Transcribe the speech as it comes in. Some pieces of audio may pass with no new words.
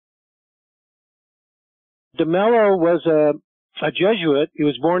De Mello was a Jesuit. He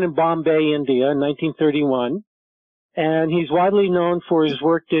was born in Bombay, India in 1931, and he's widely known for his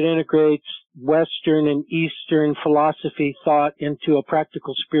work that integrates Western and Eastern philosophy thought into a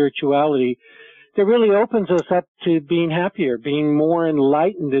practical spirituality that really opens us up to being happier, being more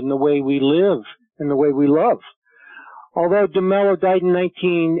enlightened in the way we live and the way we love. Although De Mello died in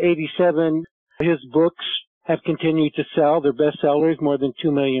 1987, his books have continued to sell. They're bestsellers, more than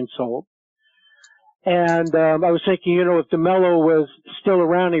 2 million sold. And I was thinking, if De Mello was still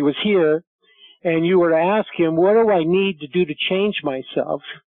around, he was here, and you were to ask him, what do I need to do to change myself?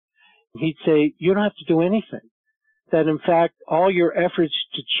 He'd say, you don't have to do anything. That, in fact, all your efforts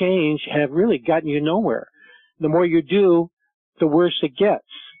to change have really gotten you nowhere. The more you do, the worse it gets.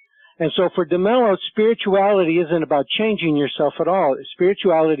 And so for De Mello, spirituality isn't about changing yourself at all.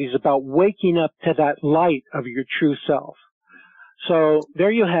 Spirituality is about waking up to that light of your true self. So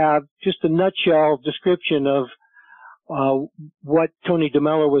there you have just a nutshell description of what Tony De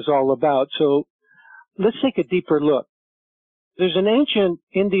Mello was all about. So let's take a deeper look. There's an ancient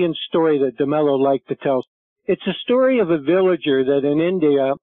Indian story that De Mello liked to tell. It's a story of a villager that in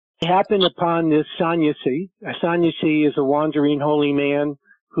India happened upon this sannyasi. A sannyasi is a wandering holy man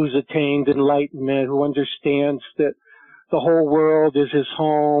who's attained enlightenment, who understands that the whole world is his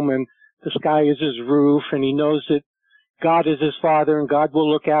home and the sky is his roof, and he knows that God is his father and God will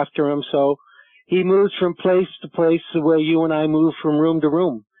look after him. So he moves from place to place the way you and I move from room to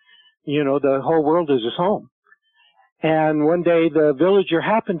room. The whole world is his home. And one day the villager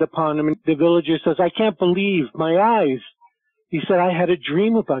happened upon him, and the villager says, I can't believe my eyes. He said, I had a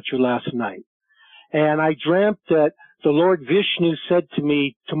dream about you last night. And I dreamt that the Lord Vishnu said to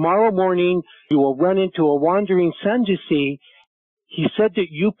me, tomorrow morning you will run into a wandering sannyasi. He said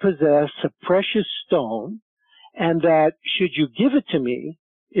that you possess a precious stone, and that should you give it to me,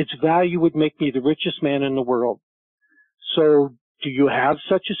 its value would make me the richest man in the world. So do you have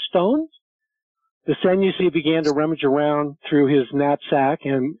such a stone? The sannyasi began to rummage around through his knapsack,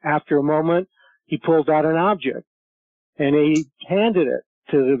 and after a moment, he pulled out an object, and he handed it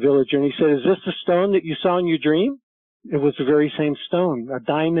to the villager, and he said, is this the stone that you saw in your dream? It was the very same stone, a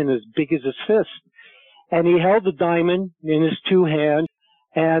diamond as big as his fist. And he held the diamond in his two hands,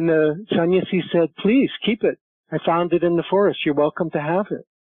 and the sannyasi said, please keep it. I found it in the forest. You're welcome to have it.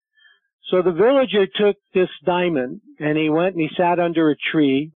 So the villager took this diamond, and he went and he sat under a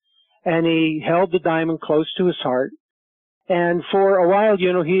tree, and he held the diamond close to his heart. And for a while,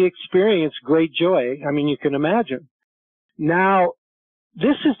 he experienced great joy. I mean, you can imagine. Now,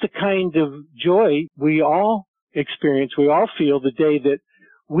 this is the kind of joy we all experience, we all feel the day that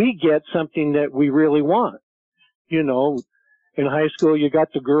we get something that we really want. In high school, you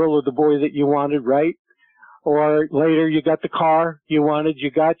got the girl or the boy that you wanted, right? Or later, you got the car you wanted, you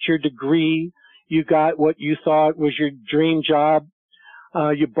got your degree, you got what you thought was your dream job,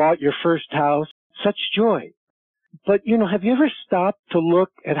 you bought your first house. Such joy. But, have you ever stopped to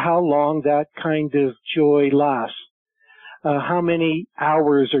look at how long that kind of joy lasts? How many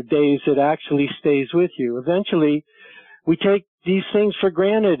hours or days it actually stays with you? Eventually, we take these things for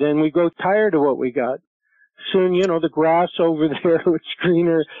granted and we grow tired of what we got. Soon, the grass over there, it's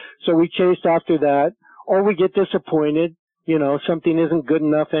greener, so we chase after that. Or we get disappointed, something isn't good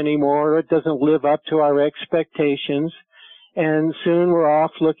enough anymore, or it doesn't live up to our expectations, and soon we're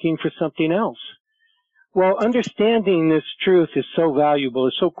off looking for something else. Well, understanding this truth is so valuable,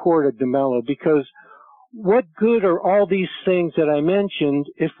 it's so core to De Mello, because what good are all these things that I mentioned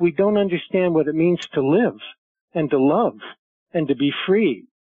if we don't understand what it means to live and to love and to be free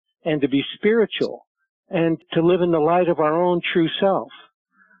and to be spiritual and to live in the light of our own true self?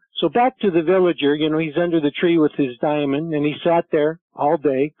 So back to the villager, he's under the tree with his diamond, and he sat there all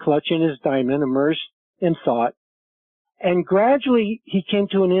day clutching his diamond, immersed in thought. And gradually he came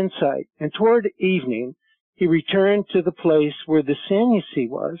to an insight, and toward evening he returned to the place where the sannyasi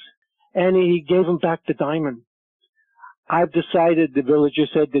was, and he gave him back the diamond. I've decided, the villager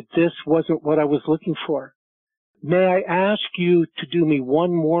said, that this wasn't what I was looking for. May I ask you to do me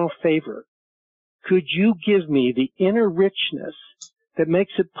one more favor? Could you give me the inner richness that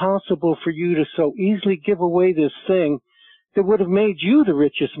makes it possible for you to so easily give away this thing that would have made you the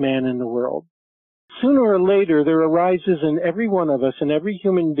richest man in the world? Sooner or later, there arises in every one of us, in every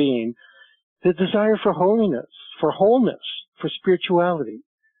human being, the desire for holiness, for wholeness, for spirituality,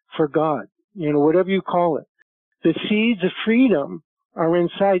 for God, whatever you call it. The seeds of freedom are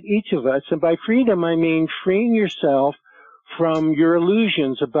inside each of us, and by freedom I mean freeing yourself from your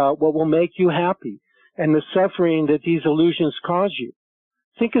illusions about what will make you happy and the suffering that these illusions cause you.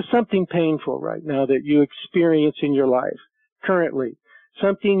 Think of something painful right now that you experience in your life currently,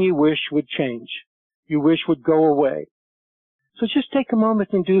 something you wish would change. you wish would go away. So just take a moment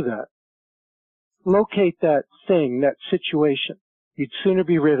and do that. Locate that thing, that situation you'd sooner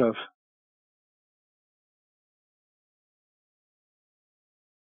be rid of.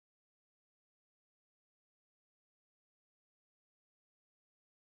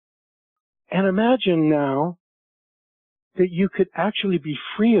 And imagine now that you could actually be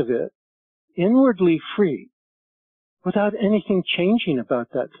free of it, inwardly free, without anything changing about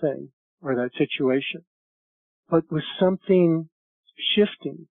that thing or that situation, but with something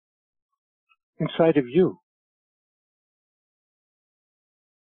shifting inside of you.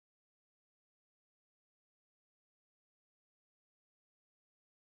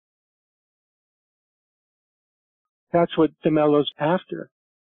 That's what De Mello's after.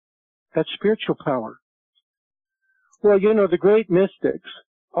 That's spiritual power. Well, the great mystics,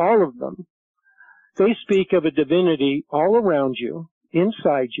 all of them, they speak of a divinity all around you,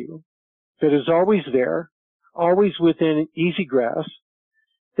 inside you, that is always there, always within easy grasp,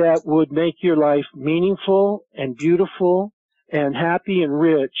 that would make your life meaningful and beautiful and happy and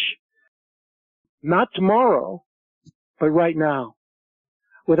rich, not tomorrow, but right now,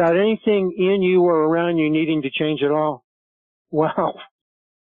 without anything in you or around you needing to change at all. Wow.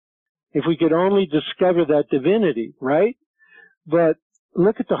 If we could only discover that divinity, right? But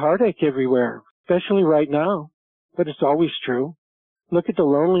look at the heartache everywhere, especially right now, but it's always true. Look at the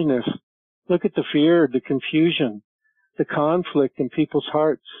loneliness. Look at the fear, the confusion, the conflict in people's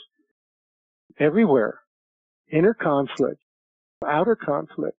hearts. Everywhere. Inner conflict, outer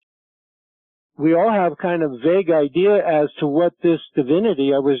conflict. We all have kind of vague idea as to what this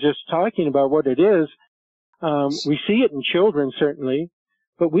divinity I was just talking about, what it is. We see it in children, certainly,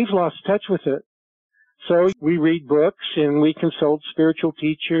 but we've lost touch with it. So we read books and we consult spiritual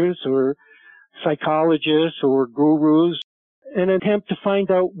teachers or psychologists or gurus in an attempt to find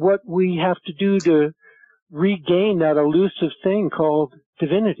out what we have to do to regain that elusive thing called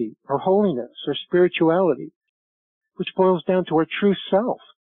divinity or holiness or spirituality, which boils down to our true self,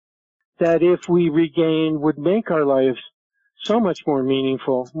 that if we regain would make our lives so much more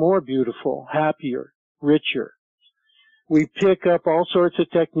meaningful, more beautiful, happier, richer. We pick up all sorts of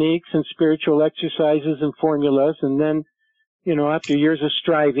techniques and spiritual exercises and formulas, and then, after years of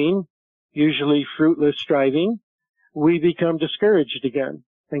striving, usually fruitless striving, we become discouraged again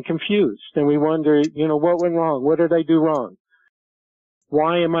and confused. And we wonder, what went wrong? What did I do wrong?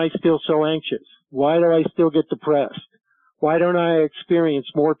 Why am I still so anxious? Why do I still get depressed? Why don't I experience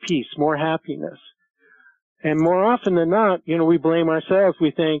more peace, more happiness? And more often than not, we blame ourselves.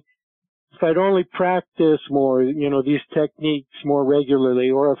 We think, if I'd only practiced more, these techniques more regularly,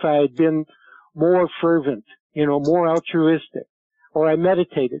 or if I had been more fervent, more altruistic, or I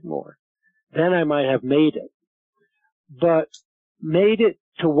meditated more, then I might have made it. But made it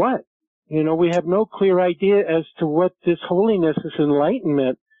to what? We have no clear idea as to what this holiness, this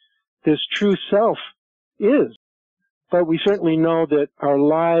enlightenment, this true self is. But we certainly know that our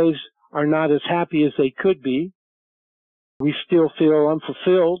lives are not as happy as they could be. We still feel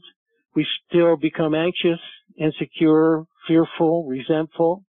unfulfilled. We still become anxious, insecure, fearful,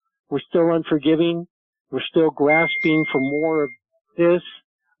 resentful. We're still unforgiving. We're still grasping for more of this,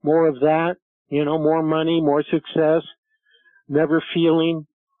 more of that, more money, more success, never feeling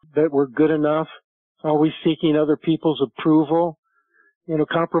that we're good enough, always seeking other people's approval,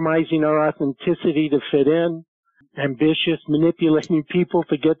 compromising our authenticity to fit in, ambitious, manipulating people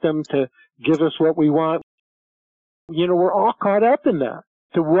to get them to give us what we want. We're all caught up in that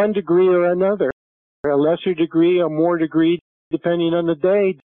to one degree or another, a lesser degree, a more degree, depending on the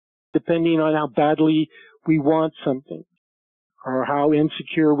day, depending on how badly we want something or how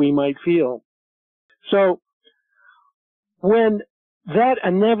insecure we might feel. So when that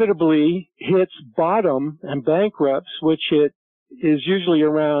inevitably hits bottom and bankrupts, which it is usually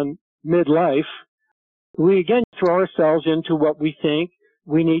around midlife, we again throw ourselves into what we think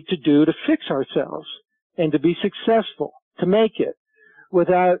we need to do to fix ourselves and to be successful, to make it,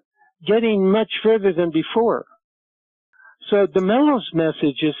 without getting much further than before. So De Mello's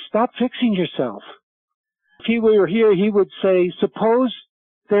message is stop fixing yourself. If he were here, he would say, suppose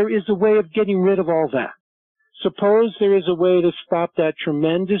there is a way of getting rid of all that. Suppose there is a way to stop that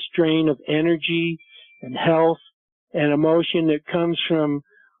tremendous drain of energy and health and emotion that comes from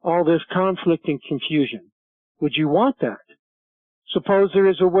all this conflict and confusion. Would you want that? Suppose there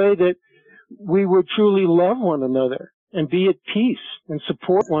is a way that we would truly love one another and be at peace and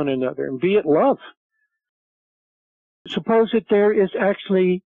support one another and be at love. Suppose that there is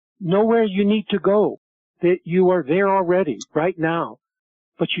actually nowhere you need to go, that you are there already, right now,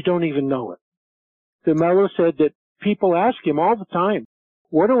 but you don't even know it. De Mello said that people ask him all the time,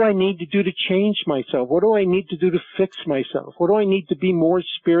 What do I need to do to change myself? What do I need to do to fix myself? What do I need to be more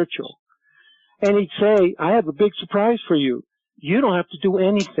spiritual? And he'd say, I have a big surprise for you. You don't have to do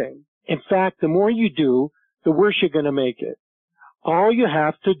anything. In fact, the more you do, the worse you're going to make it. All you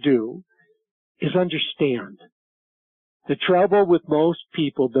have to do is understand. The trouble with most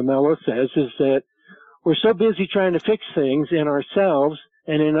people, De Mello says, is that we're so busy trying to fix things in ourselves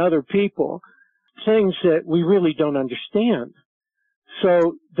and in other people, things that we really don't understand.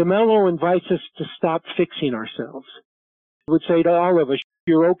 So De Mello invites us to stop fixing ourselves. He would say to all of us,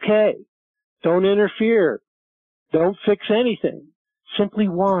 you're okay. Don't interfere. Don't fix anything. Simply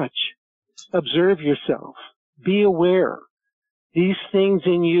watch. Observe yourself. Be aware. These things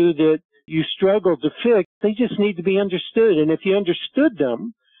in you that you struggle to fix, they just need to be understood. And if you understood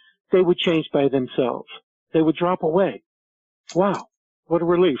them, they would change by themselves. They would drop away. Wow, what a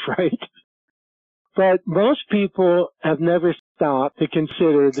relief, right? But most people have never stopped to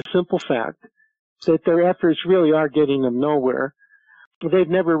consider the simple fact that their efforts really are getting them nowhere. They've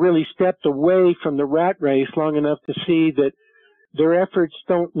never really stepped away from the rat race long enough to see that their efforts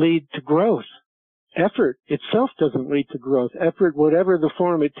don't lead to growth. Effort itself doesn't lead to growth. Effort, whatever the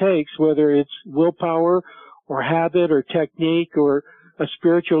form it takes, whether it's willpower or habit or technique or a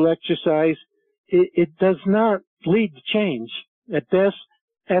spiritual exercise, it does not lead to change. At best,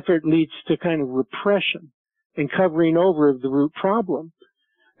 effort leads to kind of repression and covering over of the root problem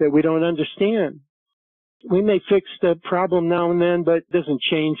that we don't understand. We may fix the problem now and then, but it doesn't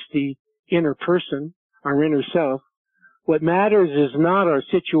change the inner person, our inner self. What matters is not our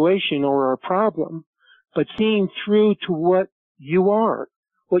situation or our problem, but seeing through to what you are,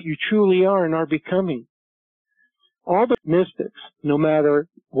 what you truly are and are becoming. All the mystics, no matter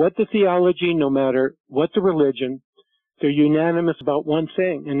what the theology, no matter what the religion, they're unanimous about one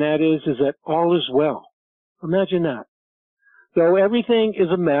thing, and that is that all is well. Imagine that. Though everything is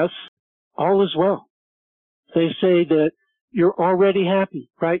a mess, all is well. They say that you're already happy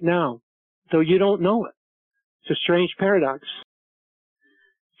right now, though you don't know it. It's a strange paradox.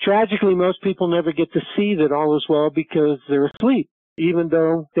 Tragically, most people never get to see that all is well because they're asleep, even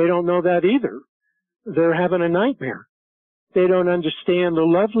though they don't know that either. They're having a nightmare. They don't understand the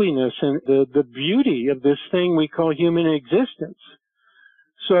loveliness and the beauty of this thing we call human existence.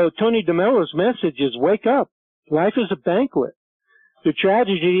 So Tony De Mello's message is wake up. Life is a banquet. The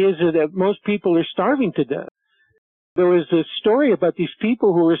tragedy is that most people are starving to death. There was this story about these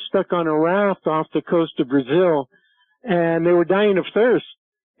people who were stuck on a raft off the coast of Brazil, and they were dying of thirst,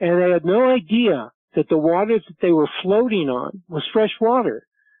 and they had no idea that the water that they were floating on was fresh water.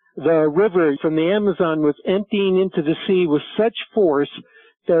 The river from the Amazon was emptying into the sea with such force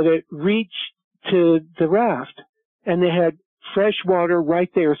that it reached to the raft, and they had fresh water right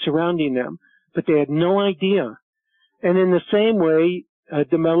there surrounding them, but they had no idea. And in the same way,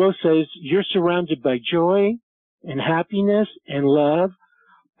 De Mello says, you're surrounded by joy and happiness and love,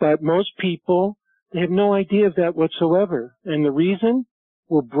 but most people, they have no idea of that whatsoever. And the reason?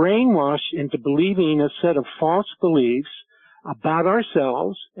 We're brainwashed into believing a set of false beliefs about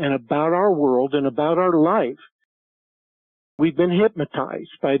ourselves and about our world and about our life. We've been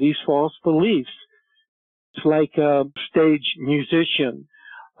hypnotized by these false beliefs. It's like a stage musician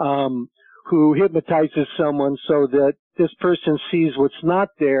who hypnotizes someone so that this person sees what's not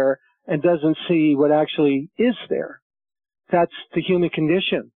there and doesn't see what actually is there. That's the human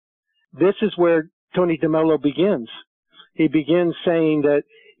condition. This is where Tony De Mello begins. He begins saying that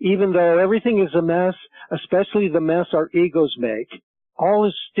even though everything is a mess, especially the mess our egos make, all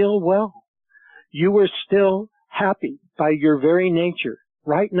is still well. You are still happy by your very nature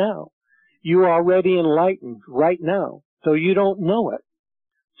right now. You are already enlightened right now, though you don't know it.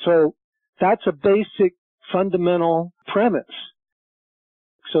 So that's a basic fundamental premise.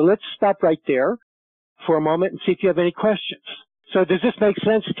 So let's stop right there for a moment and see if you have any questions. So does this make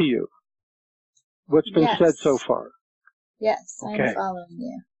sense to you? What's been said so far? Yes, okay. I'm following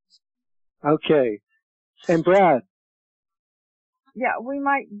you. Okay. And Brad? Yeah, we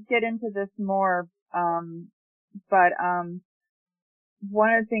might get into this more, but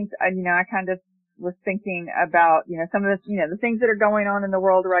one of the things, I kind of was thinking about, some of the, the things that are going on in the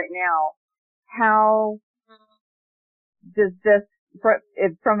world right now. How does this,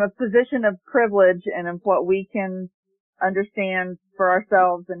 from a position of privilege and of what we can understand for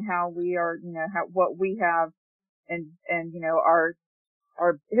ourselves and how we are, what we have and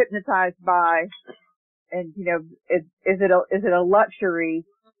are hypnotized by, and, is it a luxury,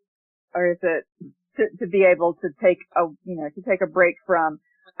 or is it to be able to take a break from,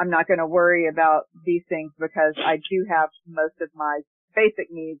 I'm not going to worry about these things because I do have most of my basic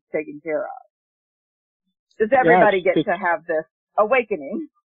needs taken care of? Does everybody get to have this awakening?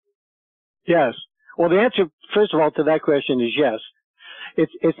 Yes. Well, the answer, first of all, to that question is yes.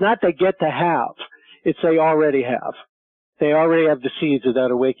 It's not they get to have. It's they already have. They already have the seeds of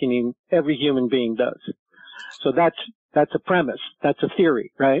that awakening. Every human being does. So that's a premise. That's a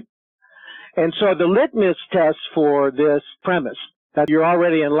theory, right? And so the litmus test for this premise, that you're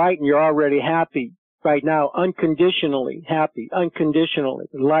already enlightened, you're already happy right now, unconditionally happy, unconditionally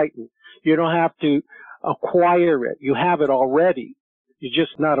enlightened. You don't have to acquire it. You have it already. You're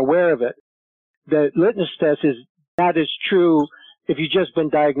just not aware of it. The litmus test is that is true if you've just been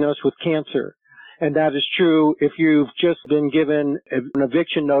diagnosed with cancer. And that is true if you've just been given an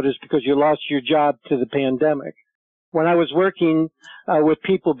eviction notice because you lost your job to the pandemic. When I was working with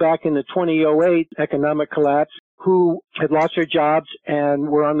people back in the 2008 economic collapse who had lost their jobs and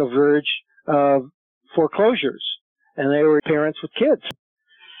were on the verge of foreclosures, and they were parents with kids.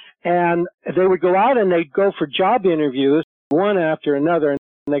 And they would go out and they'd go for job interviews, one after another, and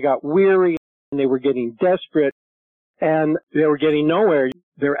they got weary and they were getting desperate and they were getting nowhere.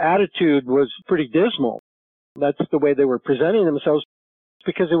 Their attitude was pretty dismal. That's the way they were presenting themselves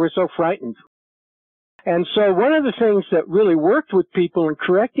because they were so frightened. And so one of the things that really worked with people in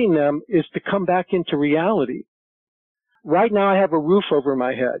correcting them is to come back into reality. Right now I have a roof over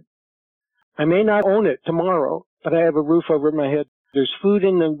my head. I may not own it tomorrow, but I have a roof over my head. There's food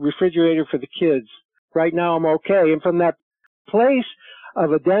in the refrigerator for the kids. Right now I'm okay. And from that place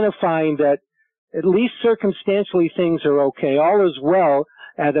of identifying that at least circumstantially things are okay, all is well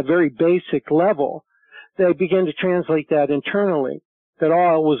at a very basic level, they begin to translate that internally, that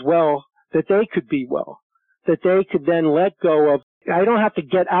all was well, that they could be well, that they could then let go of, I don't have to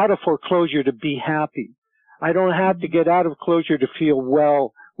get out of foreclosure to be happy. I don't have to get out of closure to feel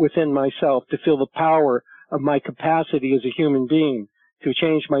well within myself, to feel the power of my capacity as a human being to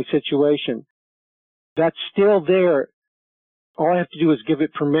change my situation. That's still there. All I have to do is give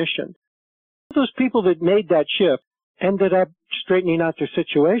it permission. Those people that made that shift ended up straightening out their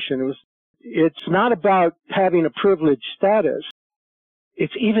situation. It's not about having a privileged status.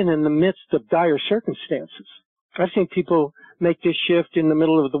 It's even in the midst of dire circumstances. I've seen people make this shift in the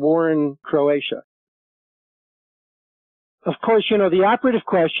middle of the war in Croatia. Of course, the operative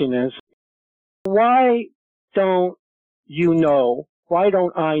question is, why don't you know? Why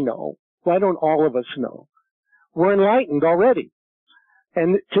don't I know? Why don't all of us know? We're enlightened already.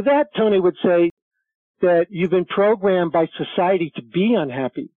 And to that, Tony would say that you've been programmed by society to be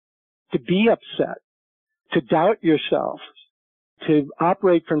unhappy, to be upset, to doubt yourself, to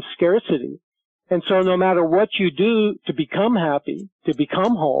operate from scarcity. And so no matter what you do to become happy, to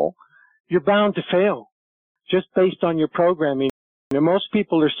become whole, you're bound to fail just based on your programming. Most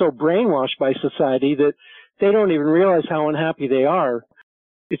people are so brainwashed by society that they don't even realize how unhappy they are.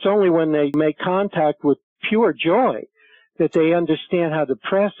 It's only when they make contact with pure joy that they understand how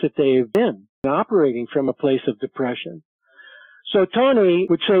depressed that they've been, operating from a place of depression. So Tony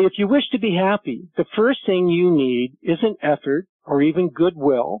would say, if you wish to be happy, the first thing you need isn't effort or even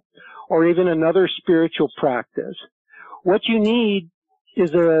goodwill or even another spiritual practice. What you need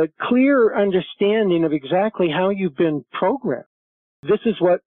is a clear understanding of exactly how you've been programmed. This is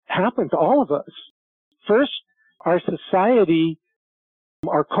what happened to all of us. First, our society,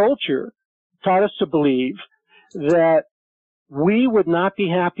 our culture taught us to believe that we would not be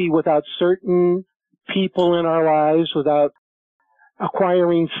happy without certain people in our lives, without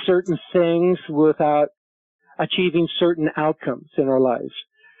acquiring certain things, without achieving certain outcomes in our lives.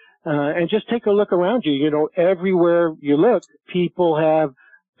 And just take a look around you. Everywhere you look, people have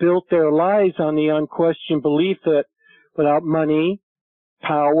built their lives on the unquestioned belief that without money,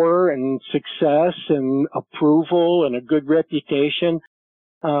 power, and success, and approval, and a good reputation,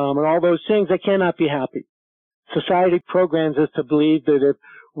 and all those things, they cannot be happy. Society programs us to believe that if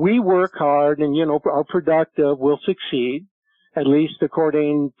we work hard and, are productive, we'll succeed, at least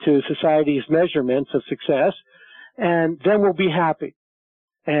according to society's measurements of success, and then we'll be happy.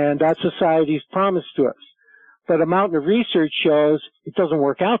 And that's society's promise to us. But a mountain of research shows it doesn't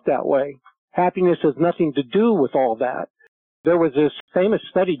work out that way. Happiness has nothing to do with all that. There was this famous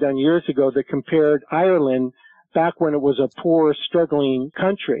study done years ago that compared Ireland, back when it was a poor, struggling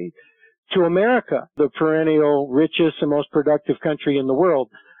country, to America, the perennial richest and most productive country in the world.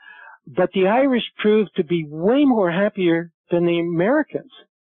 But the Irish proved to be way more happier than the Americans.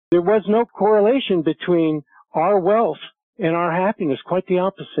 There was no correlation between our wealth and our happiness, quite the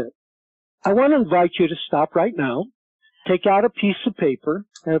opposite. I want to invite you to stop right now, take out a piece of paper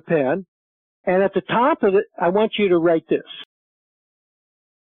and a pen, and at the top of it, I want you to write this.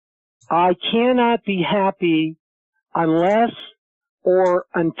 I cannot be happy unless or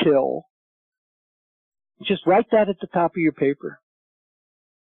until. Just write that at the top of your paper.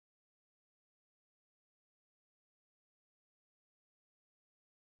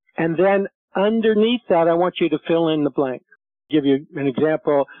 And then underneath that, I want you to fill in the blank. Give you an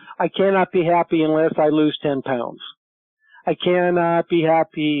example. I cannot be happy unless I lose 10 pounds. I cannot be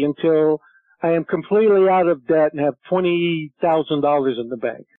happy until I am completely out of debt and have $20,000 in the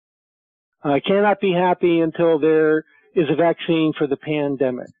bank. I cannot be happy until there is a vaccine for the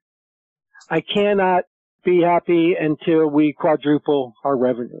pandemic. I cannot be happy until we quadruple our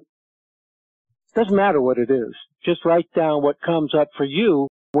revenue. Doesn't matter what it is. Just write down what comes up for you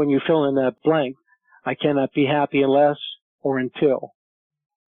when you fill in that blank. I cannot be happy unless or until.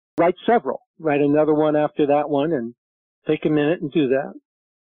 Write several. Write another one after that one and take a minute and do that.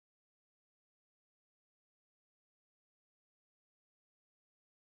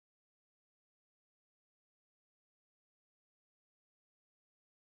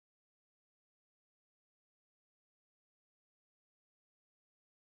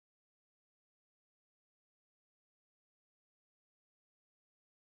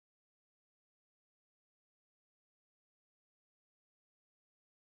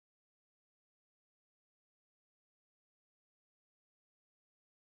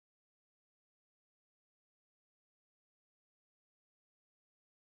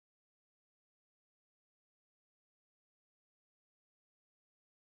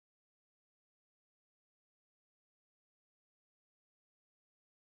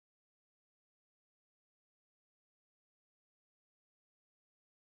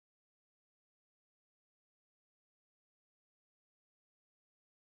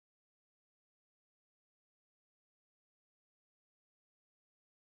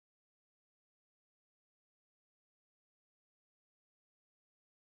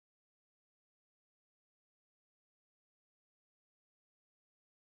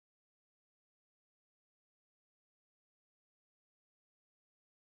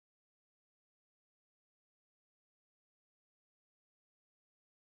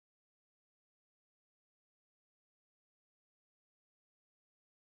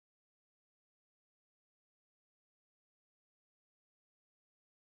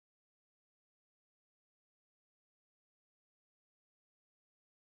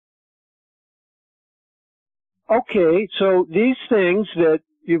 Okay, so these things that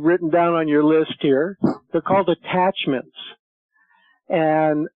you've written down on your list here, they're called attachments.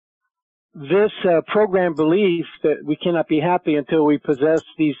 And this programmed belief that we cannot be happy until we possess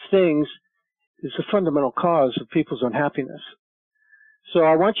these things is a fundamental cause of people's unhappiness. So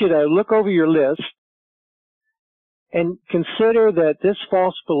I want you to look over your list and consider that this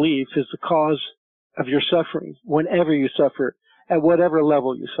false belief is the cause of your suffering whenever you suffer, at whatever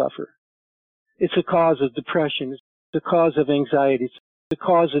level you suffer. It's a cause of depression. It's a cause of anxiety. It's a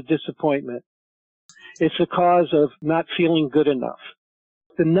cause of disappointment. It's a cause of not feeling good enough.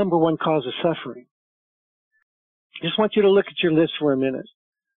 The number one cause of suffering. I just want you to look at your list for a minute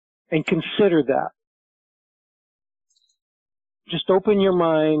and consider that. Just open your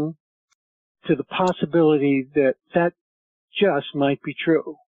mind to the possibility that that just might be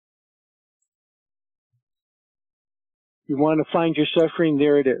true. You want to find your suffering?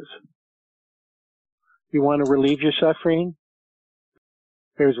 There it is. You want to relieve your suffering?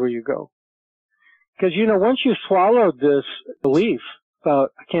 Here's where you go. Because, once you've swallowed this belief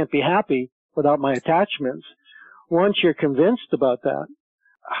about I can't be happy without my attachments, once you're convinced about that,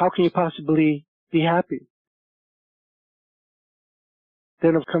 how can you possibly be happy?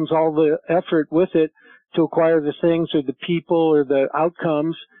 Then it comes all the effort with it to acquire the things or the people or the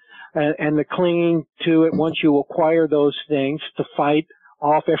outcomes and the clinging to it once you acquire those things to fight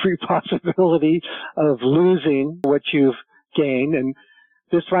off every possibility of losing what you've gained. And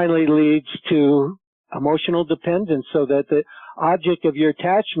this finally leads to emotional dependence, so that the object of your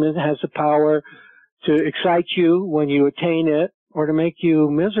attachment has the power to excite you when you attain it or to make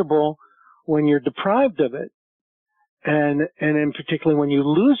you miserable when you're deprived of it. And in particular when you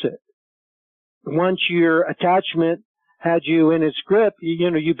lose it. Once your attachment had you in its grip,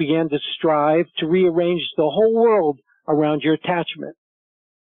 you began to strive to rearrange the whole world around your attachment.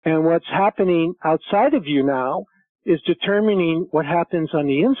 And what's happening outside of you now is determining what happens on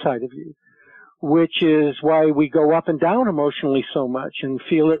the inside of you, which is why we go up and down emotionally so much and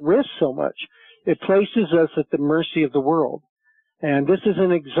feel at risk so much. It places us at the mercy of the world. And this is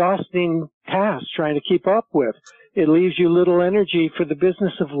an exhausting task trying to keep up with. It leaves you little energy for the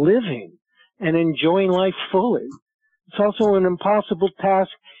business of living and enjoying life fully. It's also an impossible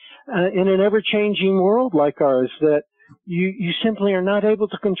task in an ever-changing world like ours that you simply are not able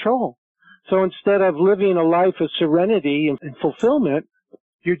to control. So instead of living a life of serenity and fulfillment,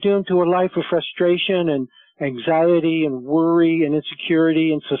 you're doomed to a life of frustration and anxiety and worry and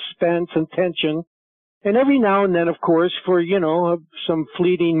insecurity and suspense and tension. And every now and then, of course, for, some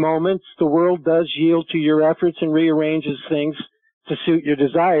fleeting moments, the world does yield to your efforts and rearranges things to suit your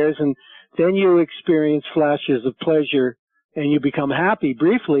desires. And then you experience flashes of pleasure and you become happy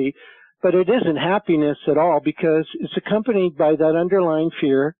briefly. But it isn't happiness at all, because it's accompanied by that underlying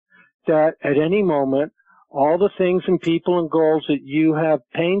fear that at any moment, all the things and people and goals that you have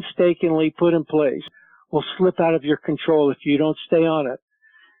painstakingly put in place will slip out of your control if you don't stay on it.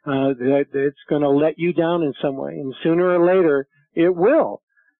 That it's going to let you down in some way. And sooner or later, it will.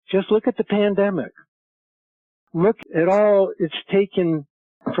 Just look at the pandemic. Look at all it's taken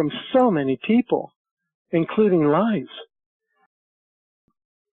from so many people, including lives.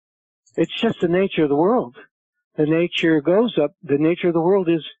 It's just the nature of the world. The nature goes up. The nature of the world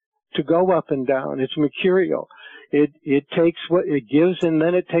is to go up and down. It's mercurial. It takes what it gives and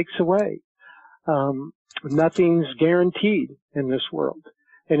then it takes away. Nothing's guaranteed in this world.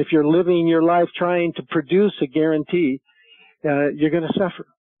 And if you're living your life trying to produce a guarantee, you're going to suffer.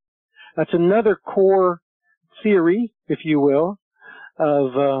 That's another core theory, if you will,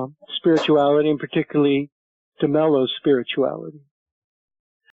 of spirituality, and particularly De Mello's spirituality.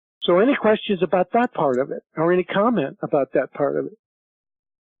 So any questions about that part of it, or any comment about that part of it?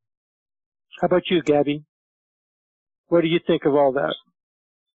 How about you, Gabby? What do you think of all that?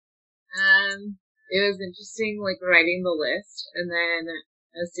 It was interesting, writing the list, and then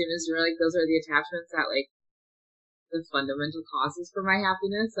as soon as you were those are the attachments that, the fundamental causes for my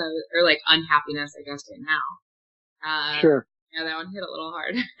happiness, or unhappiness, I guess, right now. Sure. Yeah, that one hit a little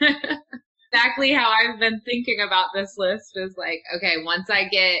hard. Exactly how I've been thinking about this list is okay, once I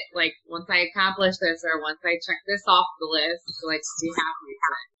accomplish this, or once I check this off the list, to be happy.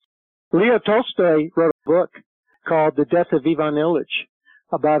 Leo Tolstoy wrote a book called The Death of Ivan Ilyich,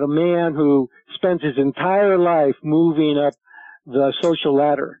 about a man who spends his entire life moving up the social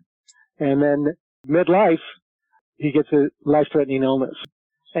ladder. And then midlife, he gets a life-threatening illness.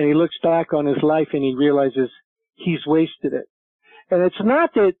 And he looks back on his life and he realizes he's wasted it. And it's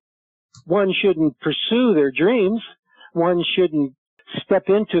not that one shouldn't pursue their dreams. One shouldn't step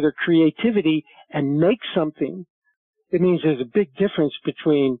into their creativity and make something. It means there's a big difference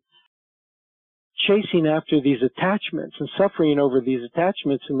between chasing after these attachments and suffering over these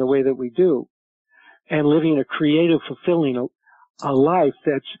attachments in the way that we do, and living a creative, fulfilling a life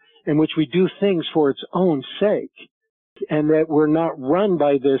in which we do things for its own sake, and that we're not run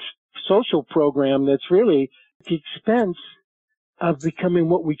by this social program that's really at the expense of becoming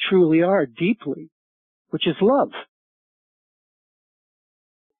what we truly are deeply, which is love.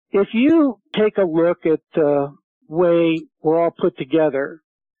 If you take a look at the way we're all put together,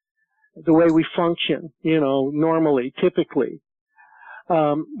 the way we function, normally, typically,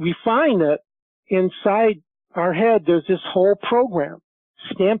 we find that inside our head there's this whole program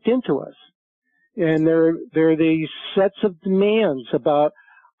stamped into us. And there are these sets of demands about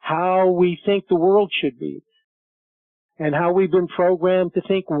how we think the world should be, and how we've been programmed to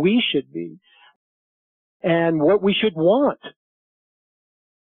think we should be, and what we should want.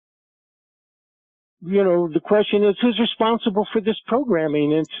 The question is, who's responsible for this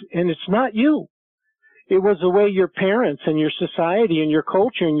programming? And it's not you. It was the way your parents and your society and your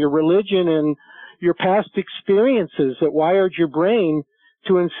culture and your religion and your past experiences that wired your brain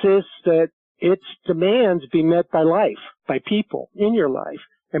to insist that its demands be met by life, by people in your life,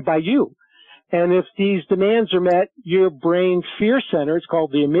 and by you. And if these demands are met, your brain's fear center, it's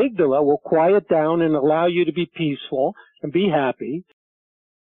called the amygdala, will quiet down and allow you to be peaceful and be happy.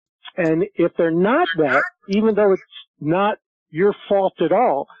 And if they're not met, even though it's not your fault at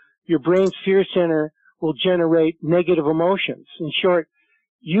all, your brain's fear center will generate negative emotions. In short,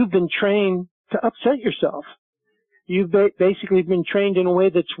 you've been trained to upset yourself. You've basically been trained in a way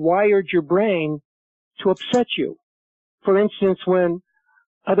that's wired your brain to upset you. For instance, when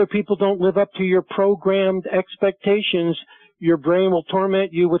other people don't live up to your programmed expectations, your brain will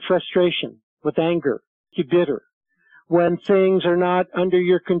torment you with frustration, with anger, you're bitter. When things are not under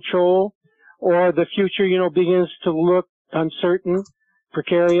your control, or the future, begins to look uncertain,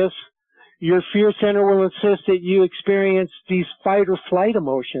 precarious, your fear center will insist that you experience these fight or flight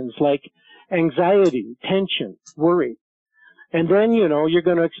emotions like anxiety, tension, worry. And then, you're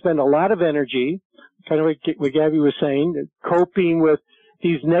going to expend a lot of energy, kind of like what Gabby was saying, coping with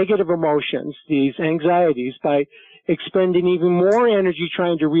these negative emotions, these anxieties, by expending even more energy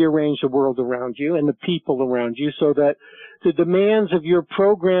trying to rearrange the world around you and the people around you so that the demands of your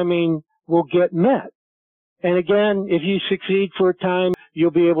programming will get met. And again, if you succeed for a time,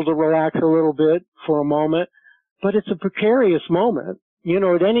 you'll be able to relax a little bit for a moment, but it's a precarious moment.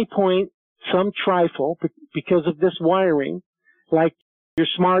 At any point, some trifle, because of this wiring, like your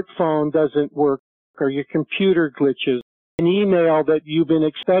smartphone doesn't work or your computer glitches, an email that you've been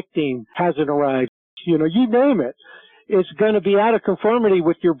expecting hasn't arrived, you name it. It's going to be out of conformity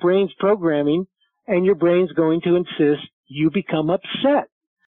with your brain's programming, and your brain's going to insist you become upset.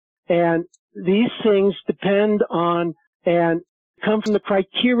 And these things depend on and come from the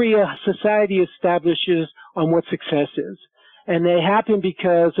criteria society establishes on what success is. And they happen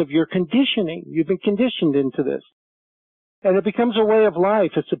because of your conditioning. You've been conditioned into this. And it becomes a way of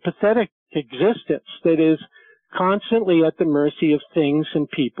life. It's a pathetic existence that is constantly at the mercy of things and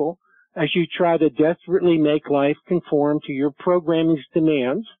people as you try to desperately make life conform to your programming's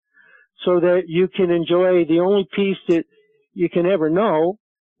demands so that you can enjoy the only peace that you can ever know,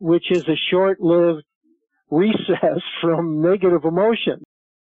 which is a short-lived recess from negative emotion.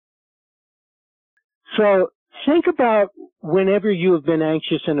 So think about whenever you have been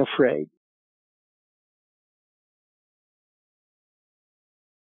anxious and afraid.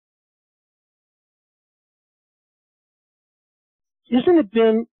 Isn't it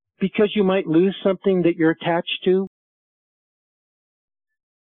been because you might lose something that you're attached to?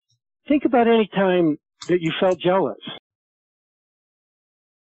 Think about any time that you felt jealous.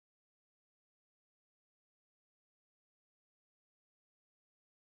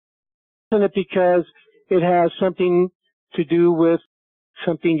 Isn't it because it has something to do with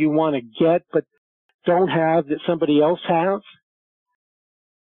something you want to get but don't have that somebody else has?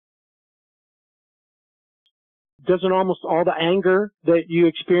 Doesn't almost all the anger that you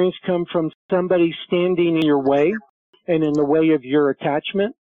experience come from somebody standing in your way and in the way of your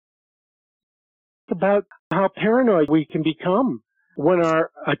attachment? It's about how paranoid we can become when our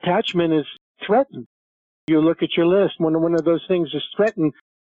attachment is threatened. You look at your list, when one of those things is threatened,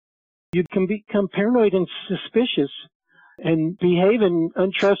 you can become paranoid and suspicious and behave in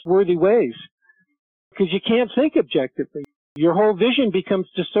untrustworthy ways because you can't think objectively. Your whole vision becomes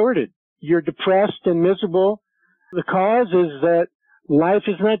distorted. You're depressed and miserable. The cause is that life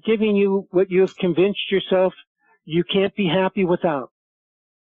is not giving you what you have convinced yourself you can't be happy without.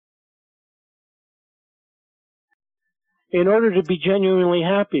 In order to be genuinely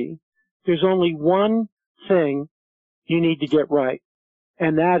happy, there's only one thing you need to get right,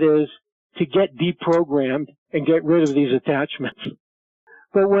 and that is to get deprogrammed and get rid of these attachments.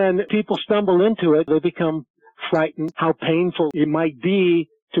 But when people stumble into it, they become frightened how painful it might be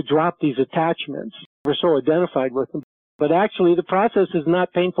to drop these attachments. We're so identified with them. But actually, the process is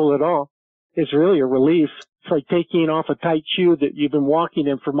not painful at all. It's really a relief. It's like taking off a tight shoe that you've been walking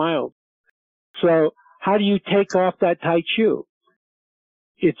in for miles. So how do you take off that tight shoe?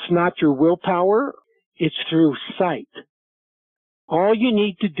 It's not through willpower. It's through sight. All you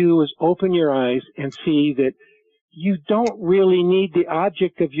need to do is open your eyes and see that you don't really need the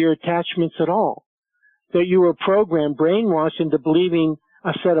object of your attachments at all. That you were programmed, brainwashed into believing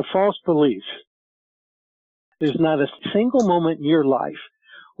a set of false beliefs. There's not a single moment in your life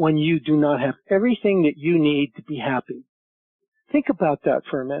when you do not have everything that you need to be happy. Think about that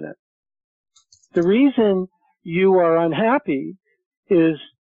for a minute. The reason you are unhappy is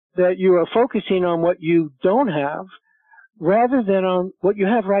that you are focusing on what you don't have rather than on what you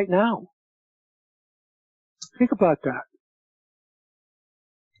have right now. Think about that.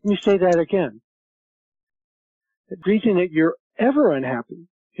 Let me say that again. The reason that you're ever unhappy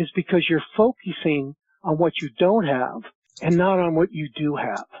is because you're focusing on what you don't have and not on what you do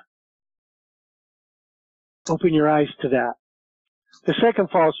have. Open your eyes to that. The second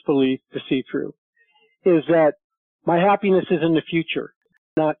false belief to see through is that my happiness is in the future.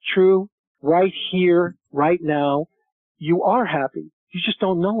 Not true. Right here, right now, you are happy. You just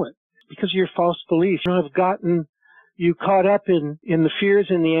don't know it because of your false beliefs. You have gotten you caught up in the fears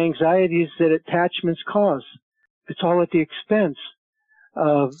and the anxieties that attachments cause. It's all at the expense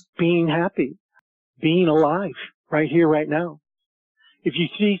of being happy, being alive, right here, right now. If you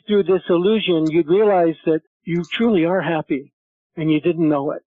see through this illusion, you'd realize that you truly are happy, and you didn't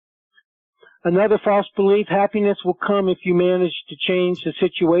know it. Another false belief, happiness will come if you manage to change the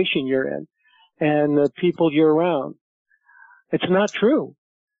situation you're in and the people you're around. It's not true.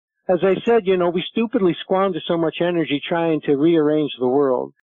 As I said, we stupidly squander so much energy trying to rearrange the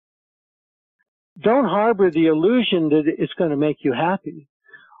world. Don't harbor the illusion that it's going to make you happy.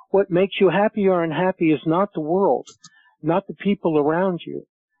 What makes you happy or unhappy is not the world, not the people around you.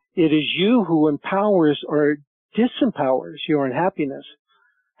 It is you who empowers or disempowers your unhappiness.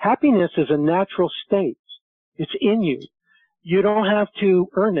 Happiness is a natural state. It's in you. You don't have to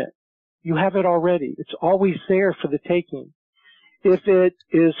earn it. You have it already. It's always there for the taking. If it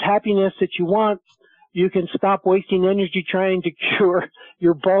is happiness that you want, you can stop wasting energy trying to cure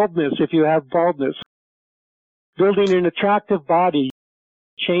your baldness if you have baldness. Building an attractive body,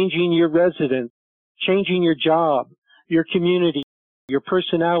 changing your residence, changing your job, your community, your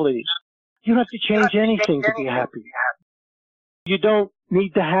personality. You don't have to change anything to be happy. You don't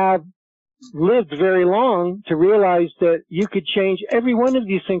need to have lived very long to realize that you could change every one of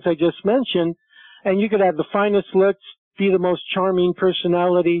these things I just mentioned, and you could have the finest looks, be the most charming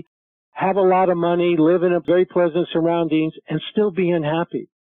personality, have a lot of money, live in a very pleasant surroundings, and still be unhappy.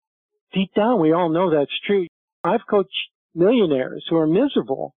 Deep down, we all know that's true. I've coached millionaires who are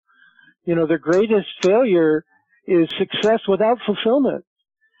miserable. You know, their greatest failure is success without fulfillment.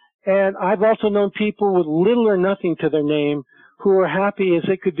 And I've also known people with little or nothing to their name who are happy as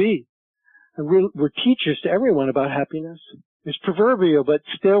they could be. And we're teachers to everyone about happiness. It's proverbial, but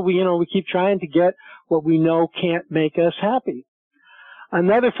still we keep trying to get what we know can't make us happy.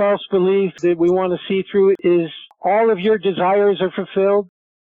 Another false belief that we want to see through is all of your desires are fulfilled,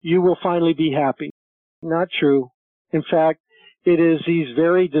 you will finally be happy. Not true. In fact, it is these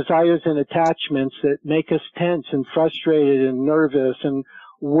very desires and attachments that make us tense and frustrated and nervous and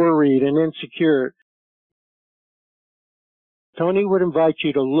worried and insecure. Tony would invite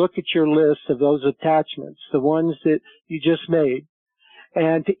you to look at your list of those attachments, the ones that you just made,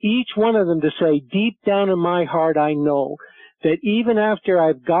 and to each one of them to say, deep down in my heart, I know that even after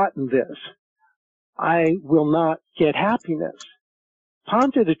I've gotten this, I will not get happiness.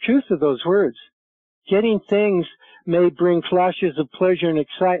 Ponder the truth of those words. Getting things may bring flashes of pleasure and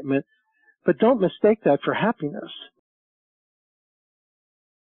excitement, but don't mistake that for happiness.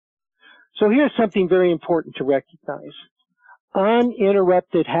 So here's something very important to recognize.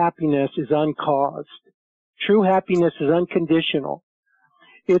 Uninterrupted happiness is uncaused. True happiness is unconditional.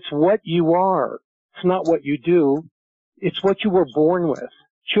 It's what you are. It's not what you do. It's what you were born with.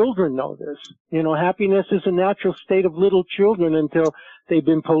 Children know this. You know, happiness is a natural state of little children until they've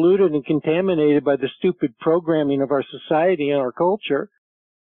been polluted and contaminated by the stupid programming of our society and our culture.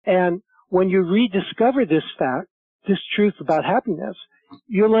 And when you rediscover this fact, this truth about happiness,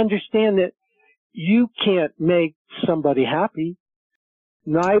 you'll understand that you can't make somebody happy.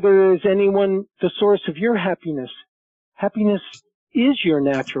 Neither is anyone the source of your happiness. Happiness is your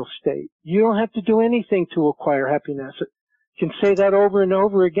natural state. You don't have to do anything to acquire happiness. You can say that over and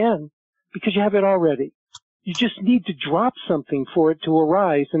over again because you have it already. You just need to drop something for it to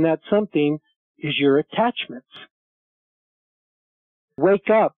arise, and that something is your attachments. Wake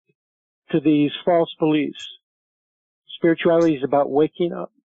up to these false beliefs. Spirituality is about waking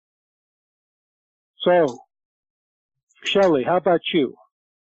up. So, Shelley, how about you?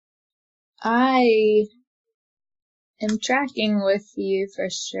 I am tracking with you for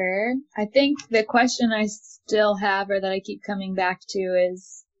sure. I think the question I still have, or that I keep coming back to,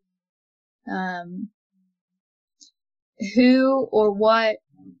 is who or what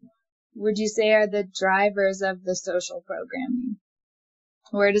would you say are the drivers of the social programming?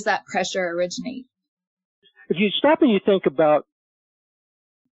 Where does that pressure originate? If you stop and you think about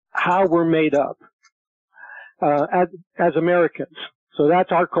how we're made up as Americans, so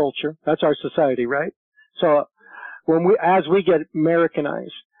that's our culture, that's our society, right? So as we get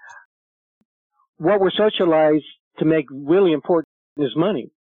Americanized, what we're socialized to make really important is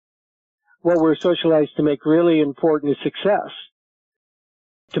money. What we're socialized to make really important is success,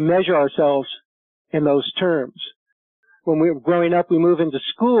 to measure ourselves in those terms. When we were growing up, we move into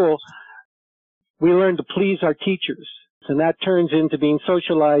school, we learn to please our teachers, and that turns into being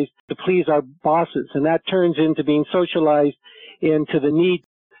socialized to please our bosses, and that turns into being socialized into the need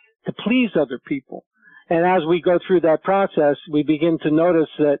to please other people. And as we go through that process, we begin to notice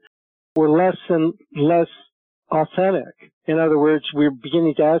that we're less and less authentic. In other words, we're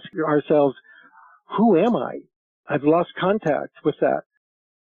beginning to ask ourselves, who am I? I've lost contact with that.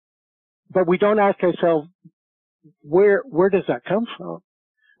 But we don't ask ourselves, where does that come from?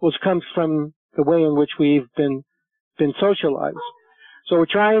 Well, it comes from the way in which we've been socialized. So we're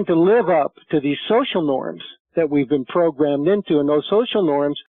trying to live up to these social norms that we've been programmed into, and those social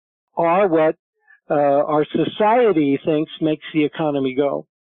norms are what our society thinks makes the economy go.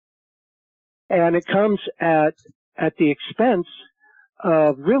 And it comes at the expense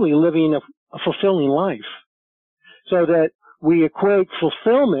of really living a fulfilling life, so that we equate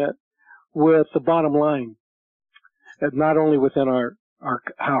fulfillment with the bottom line, and not only within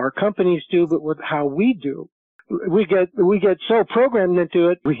how our companies do, but with how we do. We get so programmed into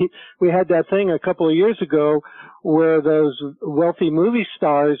it. We had that thing a couple of years ago where those wealthy movie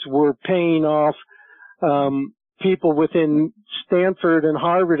stars were paying off people within Stanford and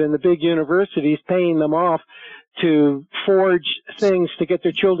Harvard and the big universities, paying them off to forge things to get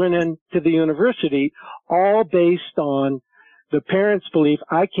their children into the university, all based on the parents' belief,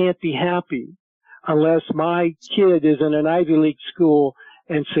 I can't be happy unless my kid is in an Ivy League school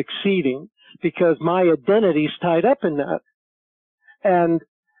and succeeding, because my identity's tied up in that. And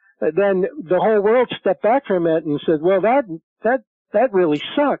then the whole world stepped back from it and said, well, that really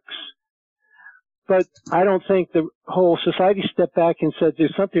sucks. But I don't think the whole society stepped back and said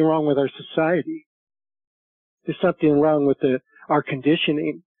there's something wrong with our society. There's something wrong with our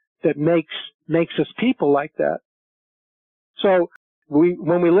conditioning that makes us people like that. So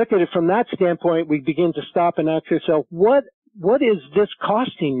when we look at it from that standpoint, we begin to stop and ask ourselves, what is this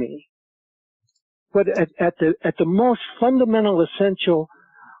costing me? But at the most fundamental, essential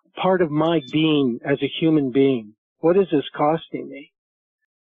part of my being as a human being, what is this costing me?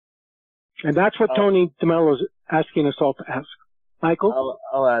 And that's what Tony De Mello is asking us all to ask. Michael?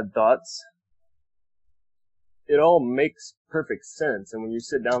 I'll add thoughts. It all makes perfect sense. And when you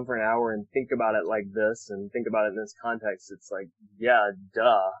sit down for an hour and think about it like this and think about it in this context, it's like, yeah,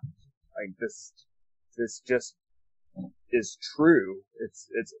 duh. Like this just is true. It's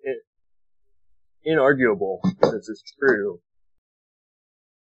inarguable that this is true.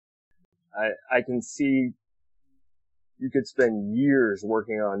 I can see you could spend years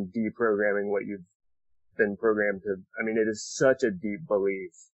working on deprogramming what you've been programmed to. I mean, it is such a deep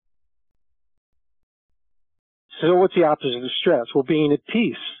belief. So what's the opposite of stress? Well, being at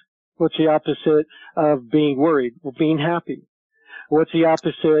peace. What's the opposite of being worried? Well, being happy. What's the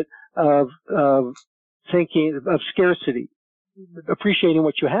opposite of thinking of scarcity? Appreciating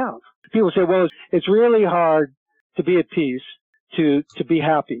what you have. People say, well, it's really hard to be at peace, to be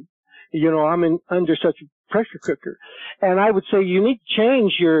happy. You know, I'm under such a pressure cooker. And I would say you need to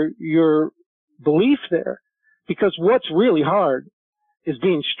change your belief there, because what's really hard is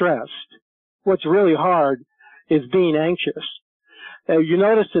being stressed. What's really hard is being anxious. You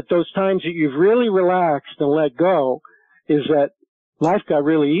notice that those times that you've really relaxed and let go is that life got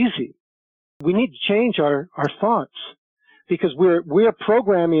really easy. We need to change our thoughts, because we're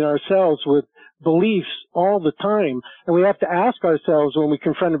programming ourselves with beliefs all the time. And we have to ask ourselves when we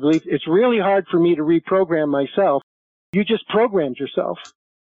confront a belief, it's really hard for me to reprogram myself. You just programmed yourself.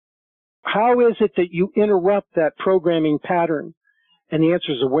 How is it that you interrupt that programming pattern? And the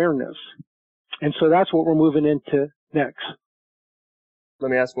answer is awareness. And so that's what we're moving into next.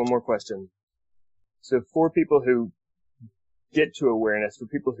 Let me ask one more question. So for people who get to awareness, for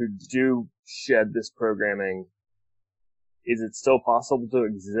people who do shed this programming, is it still possible to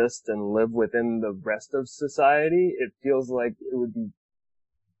exist and live within the rest of society? It feels like it would be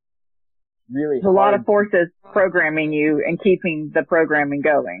really hard. There's a lot of forces programming you and keeping the programming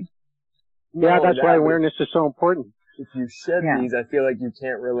going. Yeah, that's why awareness is so important. If you shed these, I feel like you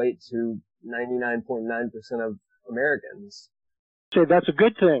can't relate to 99.9% of Americans. So that's a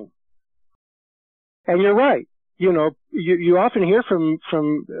good thing. And you're right. You know, you often hear from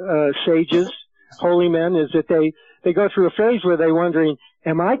sages, holy men, is that they go through a phase where they're wondering,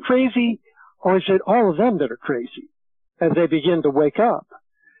 am I crazy, or is it all of them that are crazy? As they begin to wake up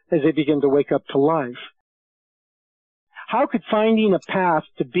to life. How could finding a path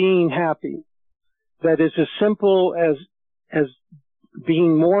to being happy that is as simple as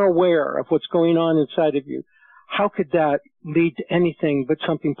being more aware of what's going on inside of you, how could that lead to anything but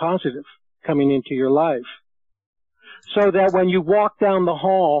something positive coming into your life? So that when you walk down the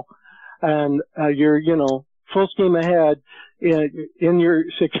hall and you're, full steam ahead in your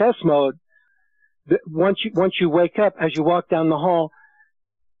success mode, once you wake up, as you walk down the hall,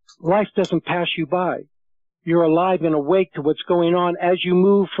 life doesn't pass you by. You're alive and awake to what's going on as you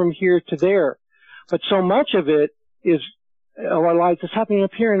move from here to there. But so much of it our life is happening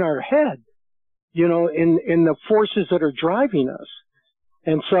up here in our head, in the forces that are driving us.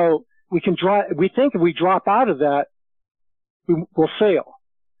 And so we think if we drop out of that, we'll fail.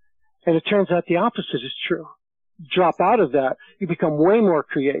 And it turns out the opposite is true. Drop out of that, you become way more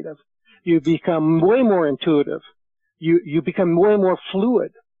creative. You become way more intuitive. You become way more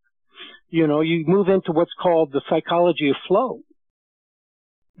fluid. You move into what's called the psychology of flow.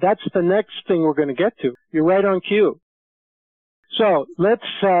 That's the next thing we're going to get to. You're right on cue. So let's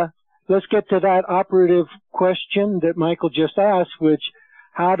get to that operative question that Michael just asked, which,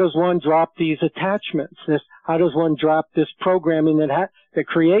 how does one drop these attachments? How does one drop this programming that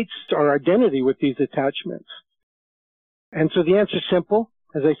creates our identity with these attachments? And so the answer is simple.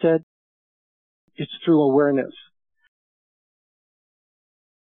 As I said, it's through awareness.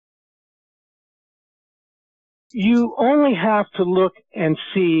 You only have to look and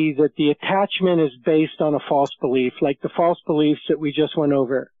see that the attachment is based on a false belief, like the false beliefs that we just went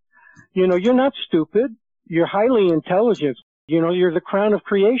over. You're not stupid. You're highly intelligent. You're the crown of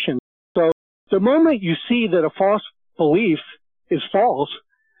creation. So the moment you see that a false belief is false,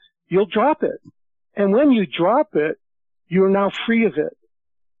 you'll drop it. And when you drop it, you're now free of it.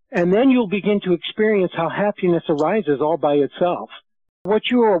 And then you'll begin to experience how happiness arises all by itself. What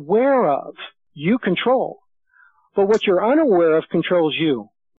you're aware of, you control. But what you're unaware of controls you.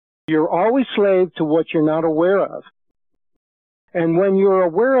 You're always slave to what you're not aware of. And when you're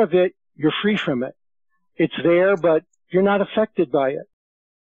aware of it, you're free from it. It's there, but you're not affected by it.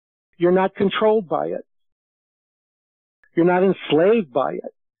 You're not controlled by it. You're not enslaved by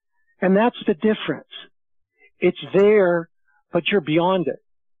it. And that's the difference. It's there, but you're beyond it.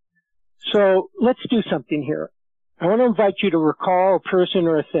 So let's do something here. I want to invite you to recall a person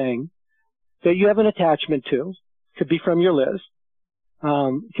or a thing that you have an attachment to. It could be from your list.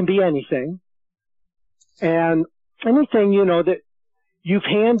 It can be anything. And anything, that you've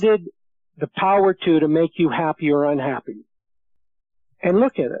handed the power to make you happy or unhappy. And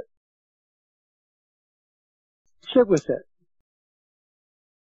look at it. Sit with it.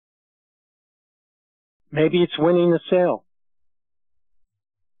 Maybe it's winning a sale.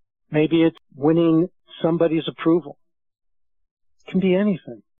 Maybe it's winning somebody's approval. It can be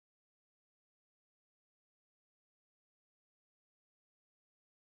anything.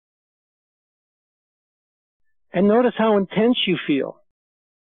 And notice how intense you feel.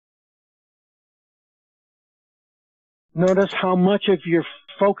 Notice how much of your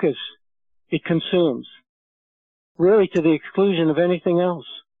focus it consumes, really to the exclusion of anything else.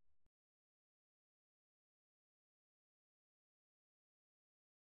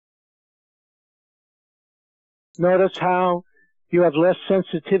 Notice how you have less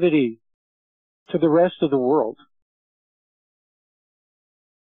sensitivity to the rest of the world.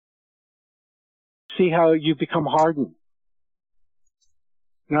 See how you become hardened,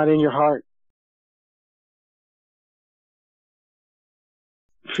 not in your heart.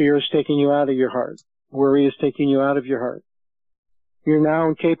 Fear is taking you out of your heart. Worry is taking you out of your heart. You're now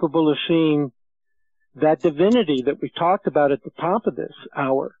incapable of seeing that divinity that we talked about at the top of this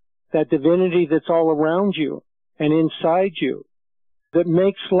hour, that divinity that's all around you and inside you, that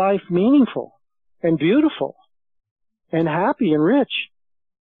makes life meaningful and beautiful and happy and rich,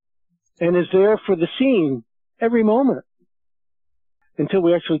 and is there for the seeing every moment until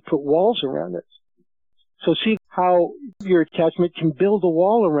we actually put walls around it. So see how your attachment can build a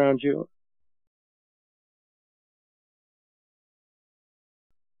wall around you.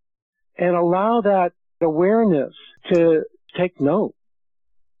 And allow that awareness to take note.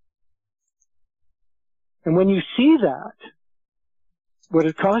 And when you see that, what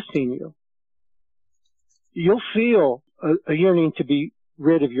it's costing you, you'll feel a yearning to be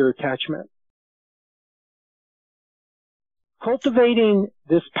rid of your attachment. Cultivating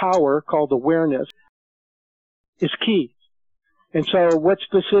this power called awareness is key. And so what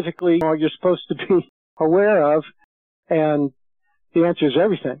specifically are you supposed to be aware of? And the answer is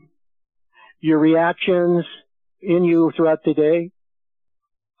everything. Your reactions in you throughout the day.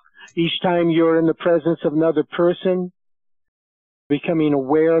 Each time you're in the presence of another person, becoming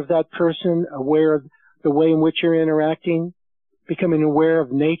aware of that person, aware of the way in which you're interacting, becoming aware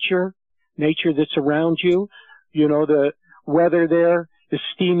of nature that's around you. The weather there is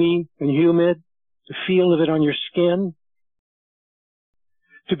steamy and humid, the feel of it on your skin.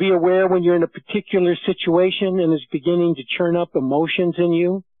 To be aware when you're in a particular situation and it's beginning to churn up emotions in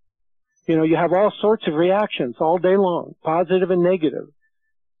you. You have all sorts of reactions all day long, positive and negative.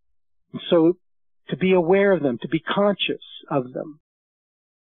 So to be aware of them, to be conscious of them.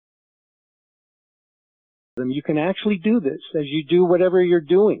 You can actually do this as you do whatever you're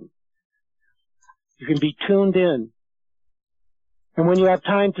doing. You can be tuned in. And when you have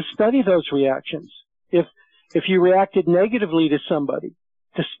time to study those reactions, if you reacted negatively to somebody,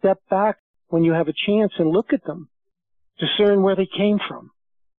 to step back when you have a chance and look at them, discern where they came from.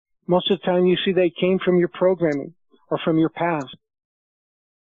 Most of the time you see they came from your programming or from your past.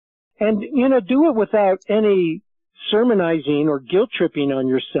 And, do it without any sermonizing or guilt-tripping on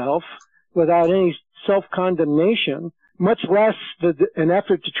yourself, without any self-condemnation, much less an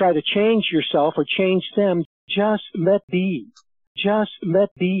effort to try to change yourself or change them. Just let be. Just let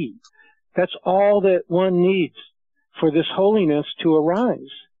be. That's all that one needs for this holiness to arise,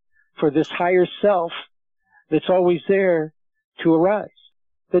 for this higher self that's always there to arise.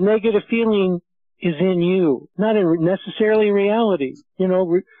 The negative feeling is in you, not in necessarily reality.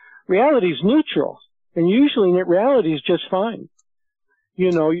 Reality is neutral, and usually reality is just fine.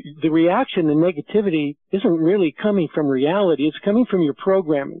 The reaction, the negativity isn't really coming from reality. It's coming from your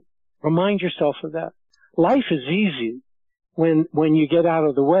programming. Remind yourself of that. Life is easy when you get out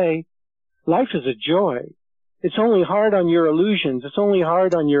of the way. Life is a joy. It's only hard on your illusions. It's only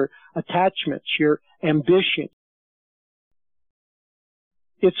hard on your attachments, your ambition.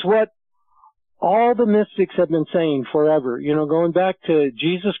 It's what all the mystics have been saying forever, going back to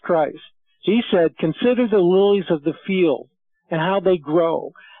Jesus Christ. He said, consider the lilies of the field and how they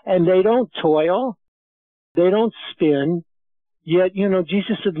grow. And they don't toil. They don't spin. Yet,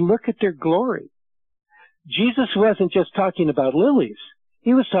 Jesus said, look at their glory. Jesus wasn't just talking about lilies.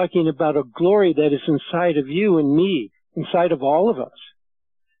 He was talking about a glory that is inside of you and me, inside of all of us.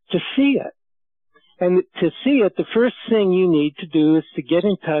 To see it. And to see it, the first thing you need to do is to get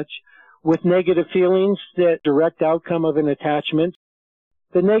in touch with negative feelings, that direct outcome of an attachment.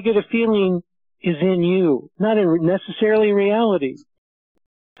 The negative feeling is in you, not necessarily reality.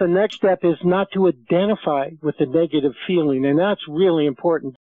 The next step is not to identify with the negative feeling, and that's really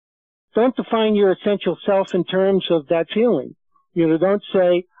important. Don't define your essential self in terms of that feeling. Don't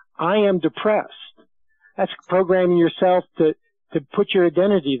say, I am depressed. That's programming yourself to put your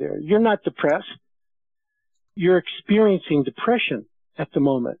identity there. You're not depressed. You're experiencing depression at the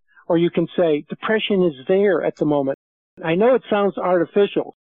moment. Or you can say, depression is there at the moment. I know it sounds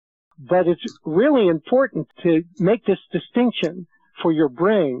artificial, but it's really important to make this distinction for your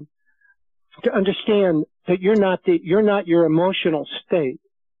brain to understand that you're not your emotional state.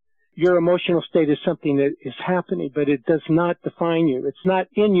 Your emotional state is something that is happening, but it does not define you. It's not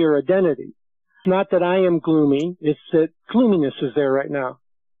in your identity. It's not that I am gloomy. It's that gloominess is there right now.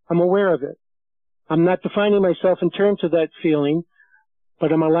 I'm aware of it. I'm not defining myself in terms of that feeling,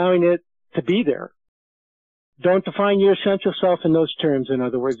 but I'm allowing it to be there. Don't define your essential self in those terms, in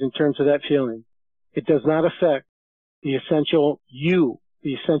other words, in terms of that feeling. It does not affect the essential you,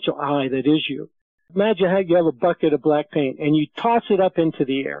 the essential I that is you. Imagine how you have a bucket of black paint and you toss it up into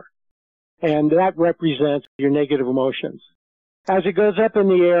the air. And that represents your negative emotions. As it goes up in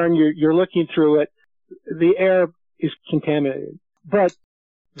the air and you're looking through it, the air is contaminated. But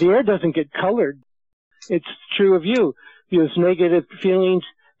the air doesn't get colored. It's true of you. Those negative feelings,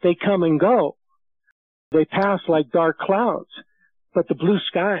 they come and go. They pass like dark clouds. But the blue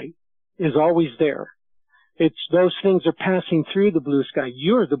sky is always there. Those things are passing through the blue sky.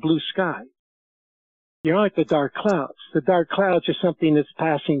 You're the blue sky. You're like the dark clouds. The dark clouds are something that's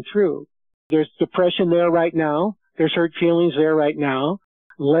passing through. There's depression there right now. There's hurt feelings there right now.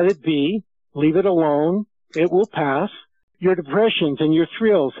 Let it be. Leave it alone. It will pass. Your depressions and your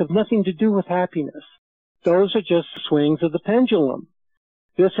thrills have nothing to do with happiness. Those are just swings of the pendulum.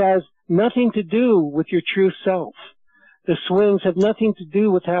 This has nothing to do with your true self. The swings have nothing to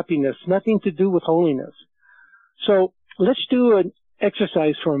do with happiness, nothing to do with holiness. So let's do an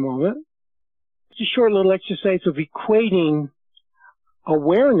exercise for a moment. It's a short little exercise of equating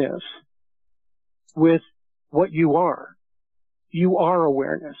awareness with what you are. You are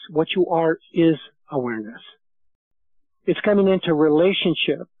awareness. What you are is awareness. It's coming into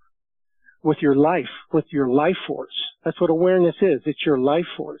relationship with your life force. That's what awareness is. It's your life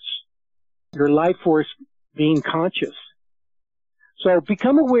force. Your life force being conscious. So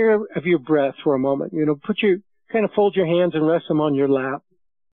become aware of your breath for a moment. Kind of fold your hands and rest them on your lap.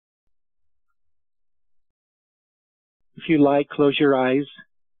 If you like, close your eyes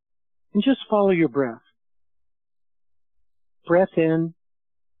and just follow your breath. Breath in,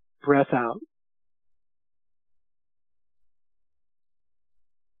 breath out.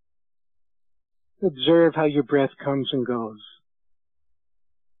 Observe how your breath comes and goes.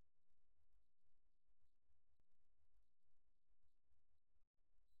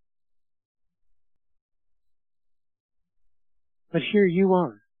 But here you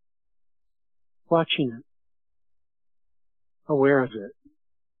are, watching it, aware of it.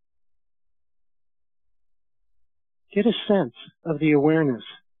 Get a sense of the awareness.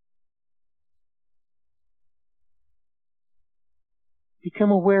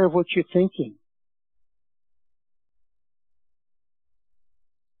 Become aware of what you're thinking.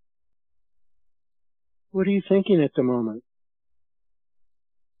 What are you thinking at the moment?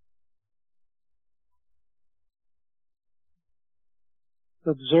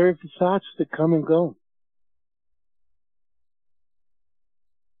 Observe the thoughts that come and go.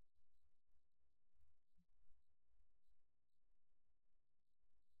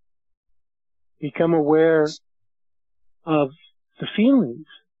 Become aware of the feelings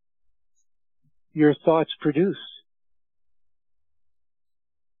your thoughts produce.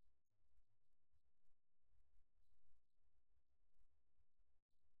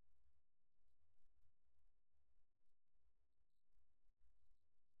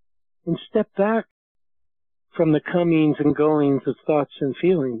 And step back from the comings and goings of thoughts and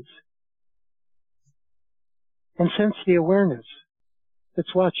feelings and sense the awareness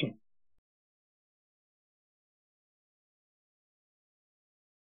that's watching.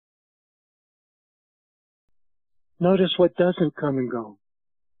 Notice what doesn't come and go.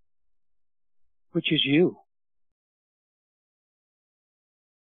 which is you.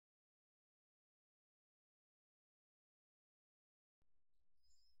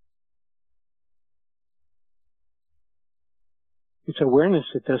 It's awareness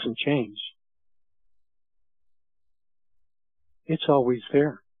that doesn't change. It's always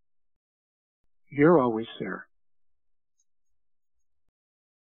there. You're always there.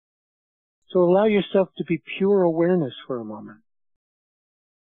 So allow yourself to be pure awareness for a moment.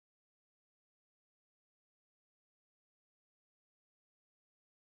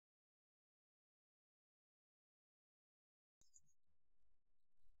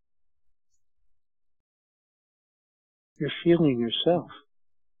 You're feeling yourself.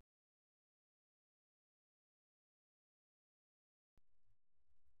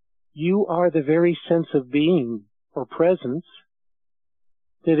 You are the very sense of being or presence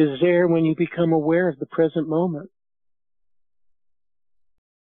that is there when you become aware of the present moment.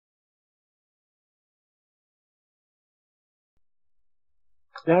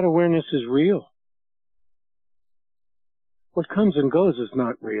 That awareness is real. What comes and goes is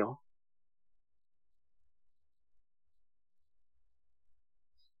not real.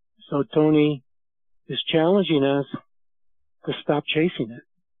 So Tony is challenging us to stop chasing it.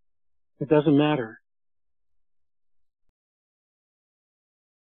 It doesn't matter.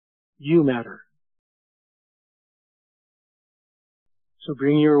 You matter. So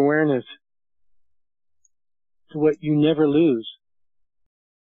bring your awareness to what you never lose,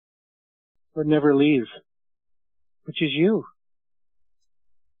 or never leave, which is you.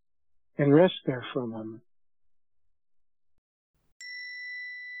 And rest there for a moment.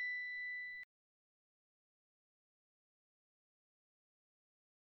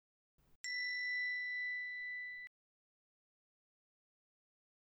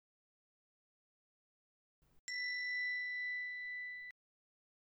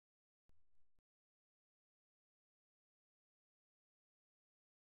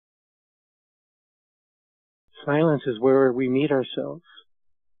 Silence is where we meet ourselves.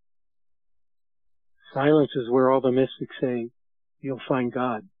 Silence is where all the mystics say, you'll find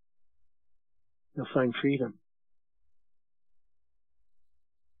God. You'll find freedom.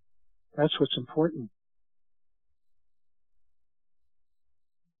 That's what's important.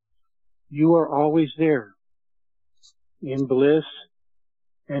 You are always there, in bliss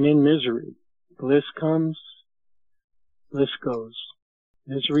and in misery. Bliss comes, bliss goes.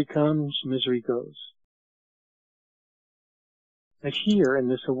 Misery comes, misery goes. But here, in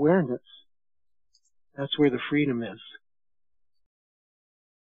this awareness, that's where the freedom is.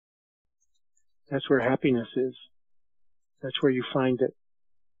 That's where happiness is. That's where you find it.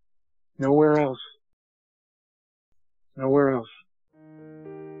 Nowhere else. Nowhere else.